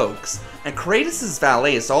shady-looking folks, and Karatas'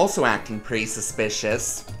 valet is also acting pretty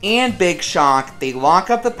suspicious. And big shock, they lock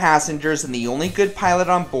up the passengers and the only good pilot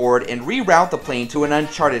on board and reroute the plane to an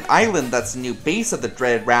uncharted island that's the new base of the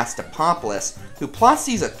dreaded Rastapopoulos, who plots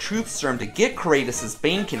to use a truth serum to get Karatas'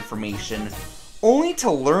 bank information, only to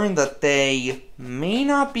learn that they may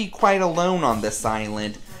not be quite alone on this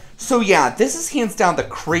island. So yeah, this is hands down the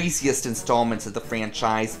craziest installment of the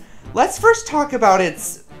franchise. Let's first talk about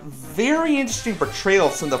its very interesting portrayal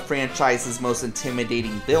of some of the franchise's most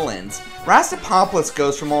intimidating villains. Rastapopoulos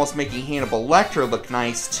goes from almost making Hannibal Lecter look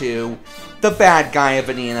nice to the bad guy of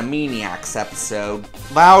an Animaniacs episode.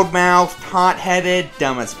 Loudmouthed, hot-headed,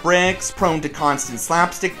 dumb as bricks, prone to constant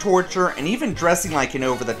slapstick torture, and even dressing like an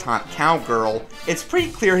over-the-top cowgirl, it's pretty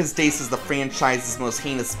clear his days as the franchise's most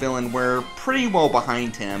heinous villain were pretty well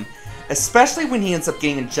behind him, especially when he ends up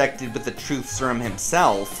getting injected with the truth serum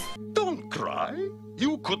himself. Don't cry.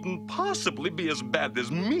 You couldn't possibly be as bad as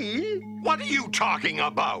me. What are you talking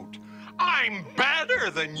about? I'm badder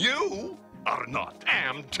than you. Or not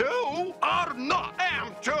am too. Or not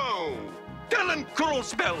am too. Tell him,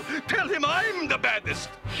 Cruelspell. Tell him I'm the baddest.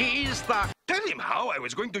 He's the... Tell him how I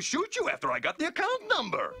was going to shoot you after I got the account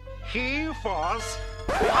number. He was...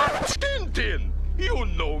 What? Tintin, you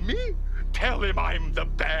know me. Tell him I'm the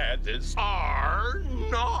baddest. Or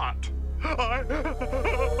not.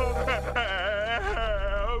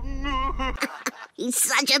 He's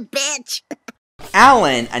such a bitch.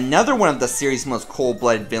 Alan, another one of the series' most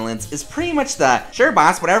cold-blooded villains, is pretty much the "sure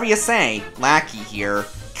boss, whatever you say" lackey here.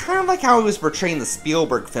 Kind of like how he was portraying the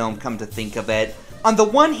Spielberg film, come to think of it. On the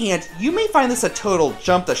one hand, you may find this a total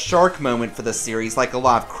jump the shark moment for the series like a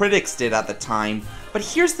lot of critics did at the time, but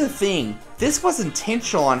here's the thing, this was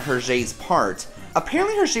intentional on Herge's part.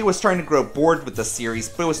 Apparently Herge was starting to grow bored with the series,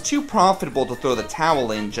 but it was too profitable to throw the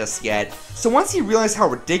towel in just yet. So once he realized how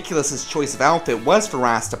ridiculous his choice of outfit was for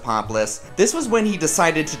Rastapopoulos, this was when he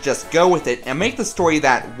decided to just go with it and make the story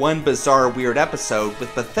that one bizarre weird episode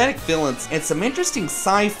with pathetic villains and some interesting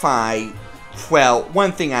sci-fi, well,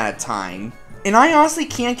 one thing at a time. And I honestly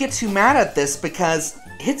can't get too mad at this because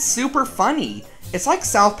it's super funny. It's like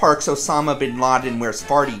South Park's Osama bin Laden wears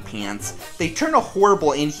farty pants. They turn a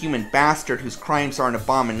horrible, inhuman bastard whose crimes are an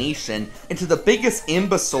abomination into the biggest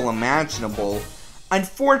imbecile imaginable.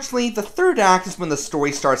 Unfortunately, the third act is when the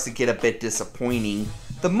story starts to get a bit disappointing.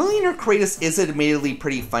 The millionaire Karatas is admittedly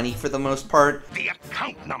pretty funny for the most part. The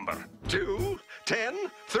account number.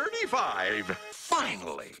 21035.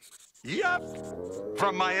 Finally. Yep.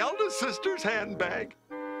 From my eldest sister's handbag.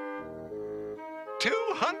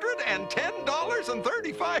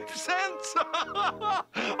 $210.35.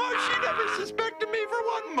 Oh, she never suspected me for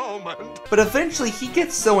one moment. But eventually he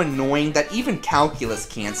gets so annoying that even Calculus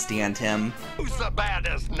can't stand him. Who's the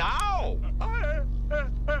baddest now? I'm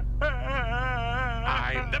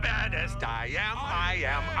the baddest,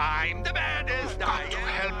 I'm the baddest, I am.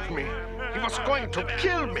 Help me. He was going to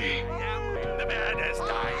kill me. I'm the baddest,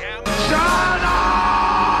 I am. Shut up!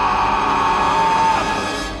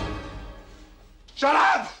 Shut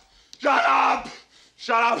up! Shut up!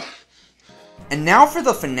 Shut up! And now for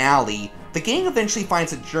the finale. The gang eventually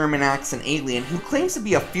finds a German accent alien who claims to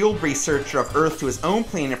be a field researcher of Earth to his own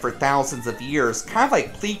planet for thousands of years, kind of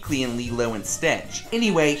like Pleakley and Lilo and Stitch.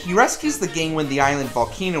 Anyway, he rescues the gang when the island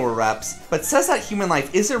volcano erupts, but says that human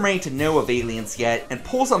life isn't ready to know of aliens yet, and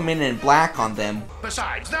pulls a Men in Black on them.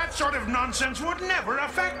 Besides, that sort of nonsense would never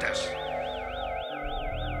affect us.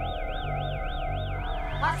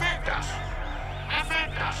 Affect us.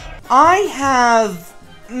 I have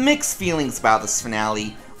mixed feelings about this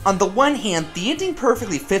finale. On the one hand, the ending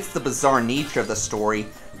perfectly fits the bizarre nature of the story.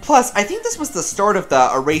 Plus, I think this was the start of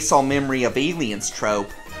the erase all memory of aliens trope.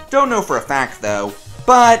 Don't know for a fact though.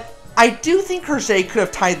 But I do think Herge could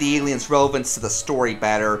have tied the aliens' relevance to the story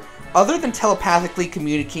better. Other than telepathically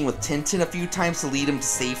communicating with Tintin a few times to lead him to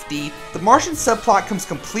safety, the Martian subplot comes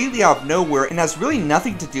completely out of nowhere and has really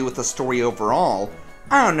nothing to do with the story overall.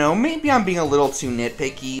 I don't know, maybe I'm being a little too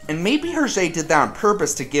nitpicky, and maybe Herge did that on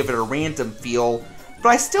purpose to give it a random feel, but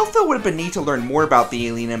I still feel it would have been neat to learn more about the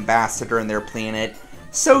alien ambassador and their planet.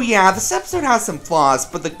 So yeah, this episode has some flaws,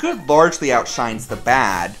 but the good largely outshines the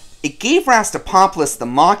bad. It gave Rastapopoulos the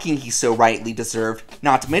mocking he so rightly deserved,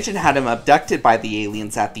 not to mention had him abducted by the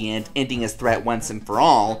aliens at the end, ending his threat once and for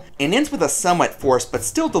all, and ends with a somewhat forced but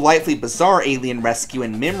still delightfully bizarre alien rescue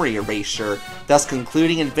and memory erasure, thus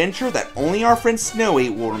concluding an adventure that only our friend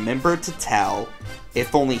Snowy will remember to tell.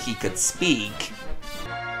 If only he could speak.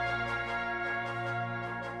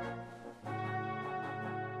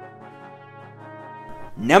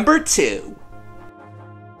 Number 2.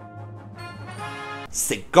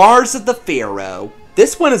 Cigars of the Pharaoh.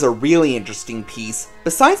 This one is a really interesting piece.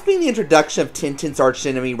 Besides being the introduction of Tintin's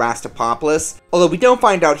archenemy Rastapopoulos, although we don't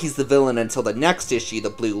find out he's the villain until the next issue, The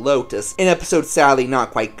Blue Lotus, an episode sadly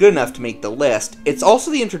not quite good enough to make the list, it's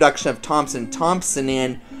also the introduction of Thompson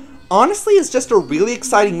and honestly it's just a really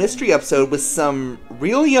exciting mystery episode with some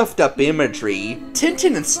really effed up imagery.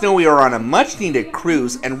 Tintin and Snowy are on a much needed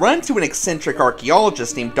cruise and run into an eccentric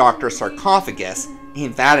archaeologist named Dr. Sarcophagus.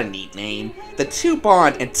 Ain't that a neat name? The two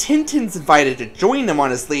bond, and Tintin's invited to join him on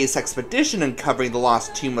his latest expedition uncovering the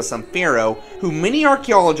lost tomb of some pharaoh, who many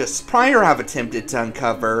archaeologists prior have attempted to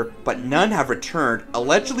uncover, but none have returned,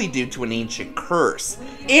 allegedly due to an ancient curse.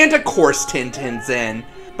 And of course Tintin's in.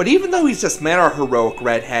 But even though he's just met our heroic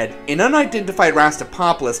redhead, an unidentified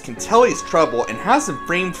Rastapopoulos can tell he's trouble and has him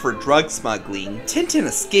framed for drug smuggling. Tintin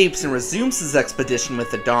escapes and resumes his expedition with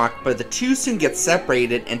the doc, but the two soon get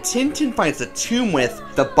separated and Tintin finds a tomb with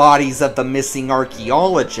the bodies of the missing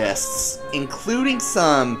archaeologists, including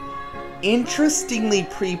some interestingly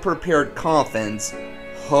pre-prepared coffins.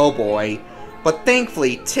 Oh boy. But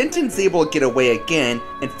thankfully, Tintin's able to get away again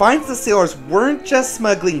and finds the sailors weren't just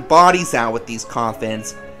smuggling bodies out with these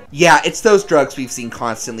coffins. Yeah, it's those drugs we've seen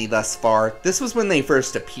constantly thus far. This was when they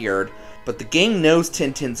first appeared, but the gang knows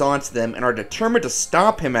Tintin's onto them and are determined to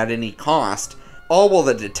stop him at any cost, all while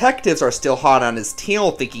the detectives are still hot on his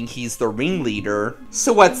tail thinking he's the ringleader.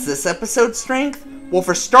 So what's this episode's strength? Well,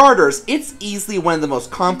 for starters, it's easily one of the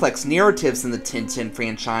most complex narratives in the Tintin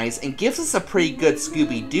franchise and gives us a pretty good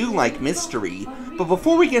Scooby-Doo-like mystery. But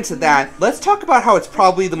before we get into that, let's talk about how it's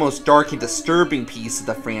probably the most dark and disturbing piece of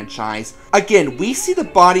the franchise. Again, we see the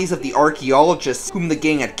bodies of the archaeologists whom the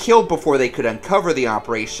gang had killed before they could uncover the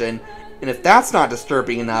operation, and if that's not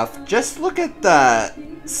disturbing enough, just look at the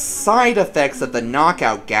side effects of the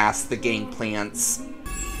knockout gas the gang plants.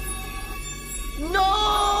 No!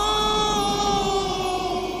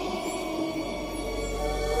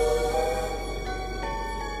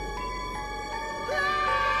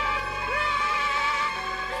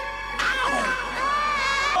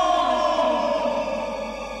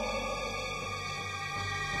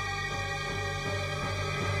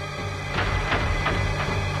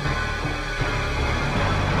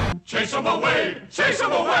 Chase 'em away! Chase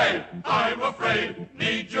 'em away! I'm afraid,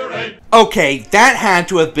 need your aid. Okay, that had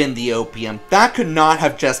to have been the opium. That could not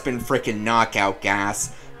have just been frickin' knockout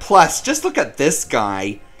gas. Plus, just look at this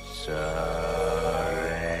guy.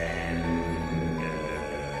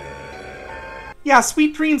 Yeah,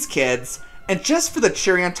 sweet dreams, kids. And just for the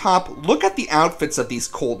cherry on top, look at the outfits of these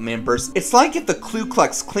cult members. It's like if the Ku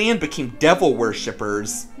Klux Klan became devil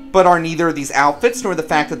worshippers. But are neither of these outfits nor the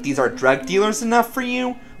fact that these are drug dealers enough for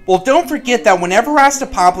you? Well, don't forget that whenever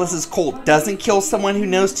Rastapopoulos' cult doesn't kill someone who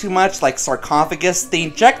knows too much, like Sarcophagus, they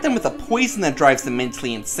inject them with a poison that drives them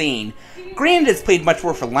mentally insane. Granted, it's played much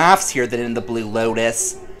more for laughs here than in The Blue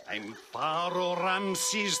Lotus. I'm Pharaoh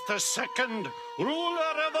Ramses II,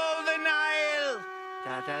 ruler of all the Nile.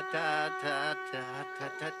 I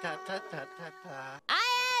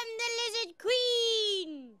am the Lizard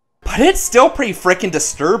Queen! But it's still pretty freaking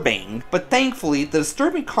disturbing. But thankfully, the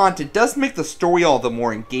disturbing content does make the story all the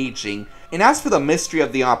more engaging. And as for the mystery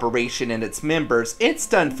of the operation and its members, it's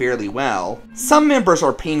done fairly well. Some members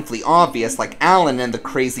are painfully obvious, like Alan and the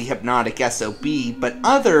crazy hypnotic SOB, but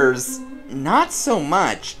others, not so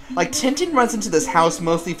much. Like, Tintin runs into this house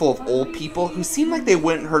mostly full of old people who seem like they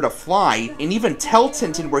wouldn't hurt a fly, and even tell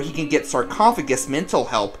Tintin where he can get sarcophagus mental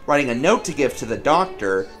help, writing a note to give to the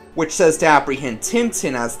doctor, which says to apprehend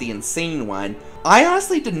Tintin as the insane one. I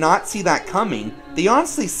honestly did not see that coming. They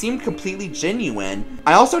honestly seemed completely genuine.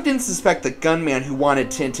 I also didn't suspect the gunman who wanted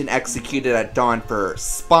Tintin executed at dawn for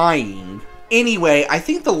spying. Anyway, I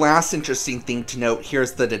think the last interesting thing to note here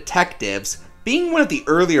is the detectives. Being one of the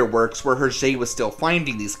earlier works where Herge was still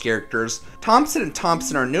finding these characters, Thompson and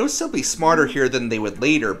Thompson are noticeably smarter here than they would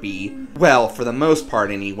later be. Well, for the most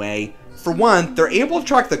part anyway. For one, they're able to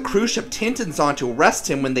track the cruise ship Tintin's on to arrest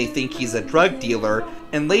him when they think he's a drug dealer,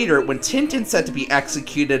 and later, when Tintin's set to be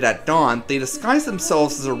executed at dawn, they disguise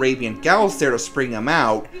themselves as Arabian gals there to spring him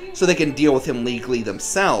out, so they can deal with him legally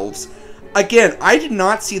themselves. Again, I did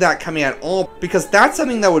not see that coming at all, because that's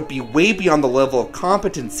something that would be way beyond the level of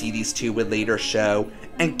competency these two would later show.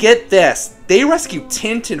 And get this, they rescue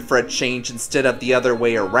Tintin for a change instead of the other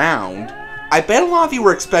way around. I bet a lot of you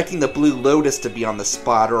were expecting the Blue Lotus to be on the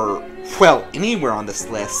spot, or, well, anywhere on this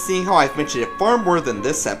list, seeing how I've mentioned it far more than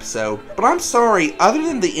this episode. But I'm sorry, other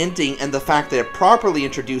than the ending and the fact that it properly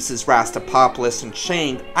introduces Rastapopoulos and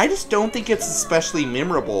Shang, I just don't think it's especially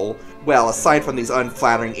memorable. Well, aside from these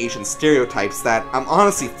unflattering Asian stereotypes that I'm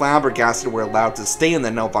honestly flabbergasted we're allowed to stay in the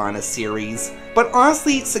Nelvana series. But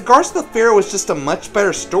honestly, Cigars of the Pharaoh is just a much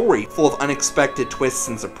better story, full of unexpected twists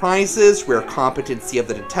and surprises, rare competency of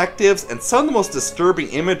the detectives, and some of the most disturbing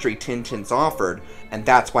imagery Tintin's offered. And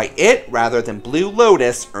that's why it, rather than Blue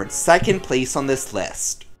Lotus, earned second place on this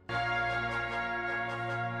list.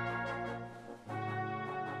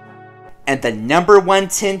 And the number one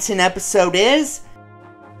Tintin episode is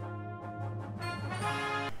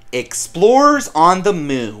Explorers on the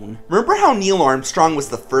Moon. Remember how Neil Armstrong was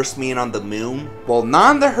the first man on the moon? Well,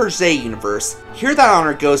 not in the Herge universe. Here that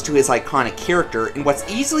honor goes to his iconic character in what's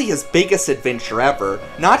easily his biggest adventure ever.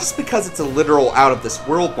 Not just because it's a literal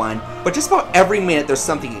out-of-this-world one, but just about every minute there's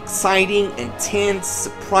something exciting, intense,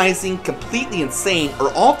 surprising, completely insane,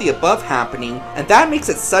 or all of the above happening, and that makes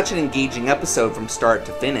it such an engaging episode from start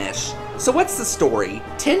to finish. So what's the story?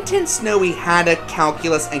 Tintin, Snowy, Haddock,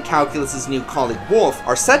 Calculus, and Calculus's new colleague Wolf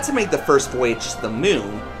are set to make the first voyage to the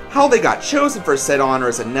moon. How they got chosen for said honor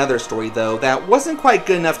is another story though, that wasn't quite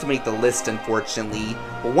good enough to make the list unfortunately.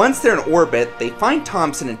 But once they're in orbit, they find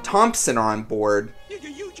Thompson and Thompson are on board.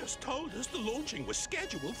 You just told us the launching was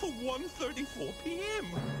scheduled for 1:34 p.m.,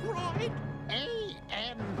 right?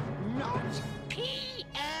 A.M., not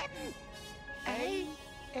P.M.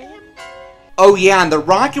 A.M. Oh yeah, and the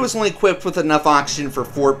rocket was only equipped with enough oxygen for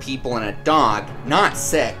 4 people and a dog, not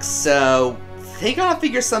 6, so they gotta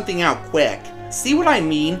figure something out quick. See what I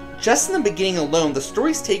mean? Just in the beginning alone, the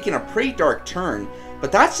story's taking a pretty dark turn,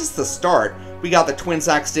 but that's just the start. We got the twins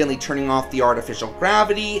accidentally turning off the artificial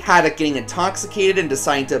gravity, Haddock getting intoxicated and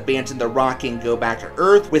deciding to abandon the rocket and go back to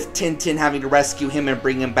Earth, with Tintin having to rescue him and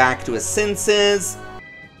bring him back to his senses.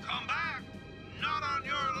 Come back! Not on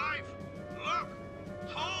your life! Look!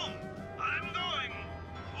 Home! I'm going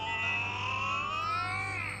home!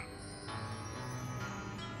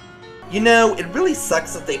 You know, it really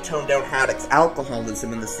sucks that they toned down Haddock's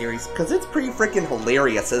alcoholism in the series, because it's pretty freaking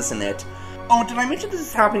hilarious, isn't it? Oh, did I mention this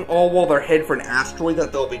is happening all while they're headed for an asteroid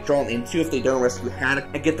that they'll be drawn into if they don't rescue Haddock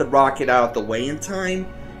and get the rocket out of the way in time?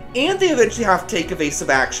 And they eventually have to take evasive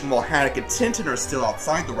action while Haddock and Tintin are still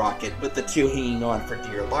outside the rocket, with the two hanging on for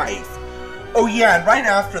dear life. Oh yeah, and right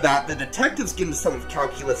after that, the detectives get into some of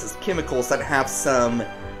Calculus's chemicals that have some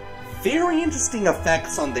very interesting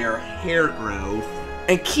effects on their hair growth.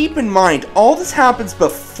 And keep in mind, all this happens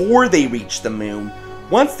before they reach the moon.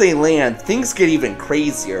 Once they land, things get even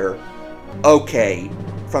crazier. Okay,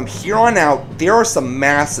 from here on out, there are some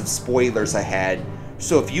massive spoilers ahead.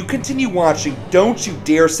 So if you continue watching, don't you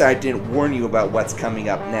dare say I didn't warn you about what's coming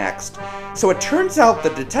up next. So it turns out the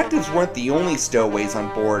detectives weren't the only stowaways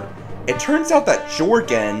on board. It turns out that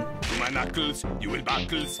Jorgen... My knuckles, you will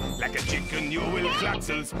buckles, like a chicken you will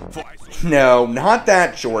flaxels, No, not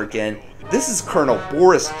that Jorgen. This is Colonel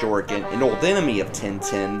Boris Jorgen, an old enemy of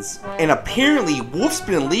Tintin's. And apparently, Wolf's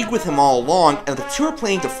been in league with him all along, and the two are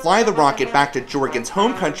planning to fly the rocket back to Jorgen's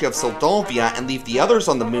home country of Soldovia and leave the others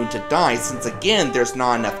on the moon to die, since again, there's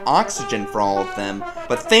not enough oxygen for all of them.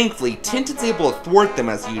 But thankfully, Tintin's able to thwart them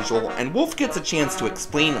as usual, and Wolf gets a chance to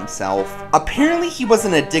explain himself. Apparently, he was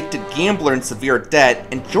an addicted gambler in severe debt,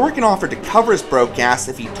 and Jorgen offered to cover his broke ass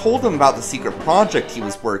if he told him about the secret project he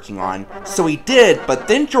was working on. So he did, but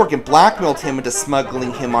then Jorgen blackmailed him into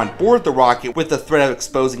smuggling him on board the rocket with the threat of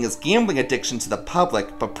exposing his gambling addiction to the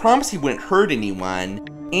public, but promised he wouldn't hurt anyone.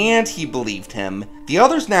 And he believed him. The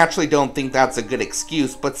others naturally don't think that's a good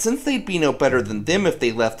excuse, but since they'd be no better than them if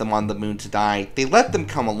they left them on the moon to die, they let them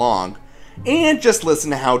come along. And just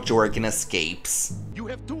listen to how Jorgen escapes. You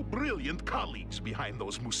have two brilliant colleagues behind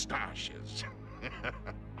those mustaches.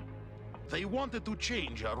 They wanted to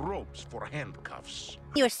change our ropes for handcuffs.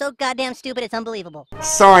 You are so goddamn stupid, it's unbelievable.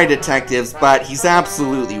 Sorry, detectives, but he's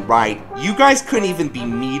absolutely right. You guys couldn't even be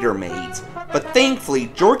meter maids. But thankfully,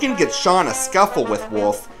 Jorgen gets shot in a scuffle with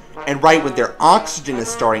Wolf, and right when their oxygen is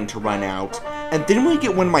starting to run out. And then we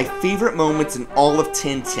get one of my favorite moments in all of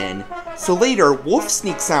Tintin. So later, Wolf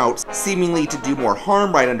sneaks out, seemingly to do more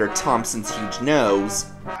harm right under Thompson's huge nose.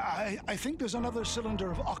 I think there's another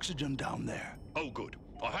cylinder of oxygen down there. Oh, good.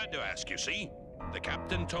 I had to ask, you see. The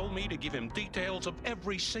captain told me to give him details of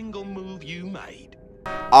every single move you made.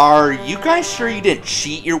 Are you guys sure you didn't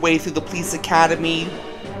cheat your way through the police academy?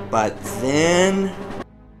 But then...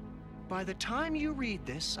 By the time you read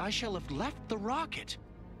this, I shall have left the rocket.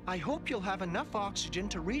 I hope you'll have enough oxygen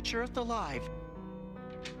to reach Earth alive.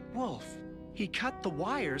 Wolf, he cut the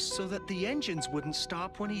wires so that the engines wouldn't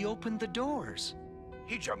stop when he opened the doors.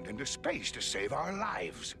 He jumped into space to save our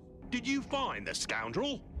lives. Did you find the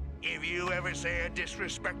scoundrel? If you ever say a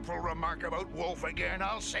disrespectful remark about Wolf again,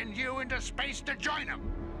 I'll send you into space to join him.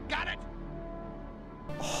 Got it?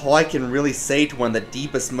 All I can really say to one of the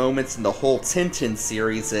deepest moments in the whole Tintin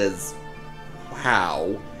series is...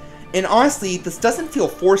 wow. And honestly, this doesn't feel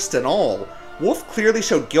forced at all. Wolf clearly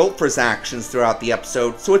showed guilt for his actions throughout the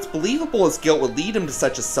episode, so it's believable his guilt would lead him to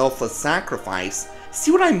such a selfless sacrifice.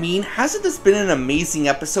 See what I mean? Hasn't this been an amazing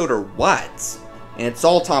episode or what? And it's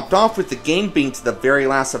all topped off with the gang being to the very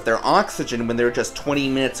last of their oxygen when they're just 20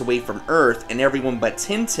 minutes away from Earth and everyone but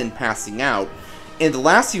Tintin passing out. In the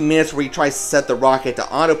last few minutes where he tries to set the rocket to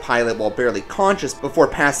autopilot while barely conscious before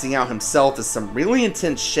passing out himself is some really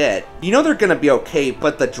intense shit. You know they're gonna be okay,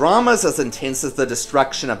 but the drama's as intense as the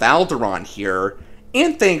destruction of Alderaan here.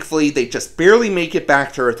 And thankfully, they just barely make it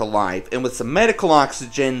back to Earth alive, and with some medical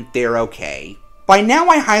oxygen, they're okay. By now,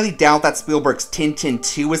 I highly doubt that Spielberg's Tintin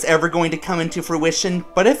 2 is ever going to come into fruition,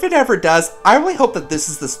 but if it ever does, I really hope that this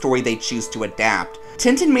is the story they choose to adapt.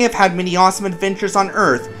 Tintin may have had many awesome adventures on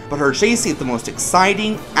Earth, but Herge saved the most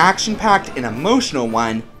exciting, action-packed, and emotional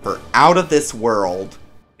one for Out of This World.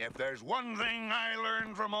 If there's one thing I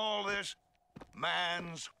learned from all this,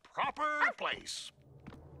 man's proper place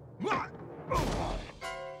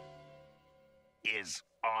is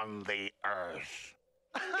on the Earth.